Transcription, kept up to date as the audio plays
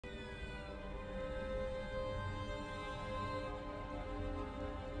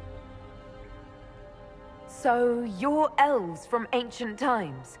So, you're elves from ancient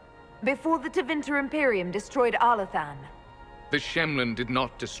times, before the Tevinter Imperium destroyed Arlathan. The Shemlen did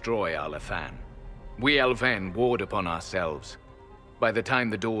not destroy Arlathan. We Elven warred upon ourselves. By the time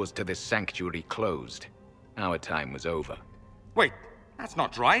the doors to this sanctuary closed, our time was over. Wait, that's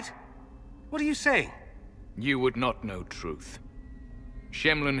not right. What are you saying? You would not know truth.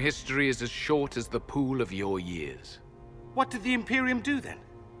 Shemlen history is as short as the pool of your years. What did the Imperium do then?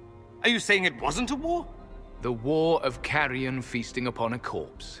 Are you saying it wasn't a war? The war of carrion feasting upon a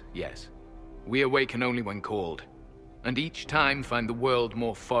corpse, yes. We awaken only when called, and each time find the world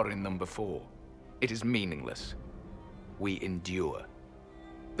more foreign than before. It is meaningless. We endure.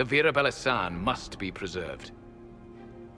 The Arbelas must be preserved.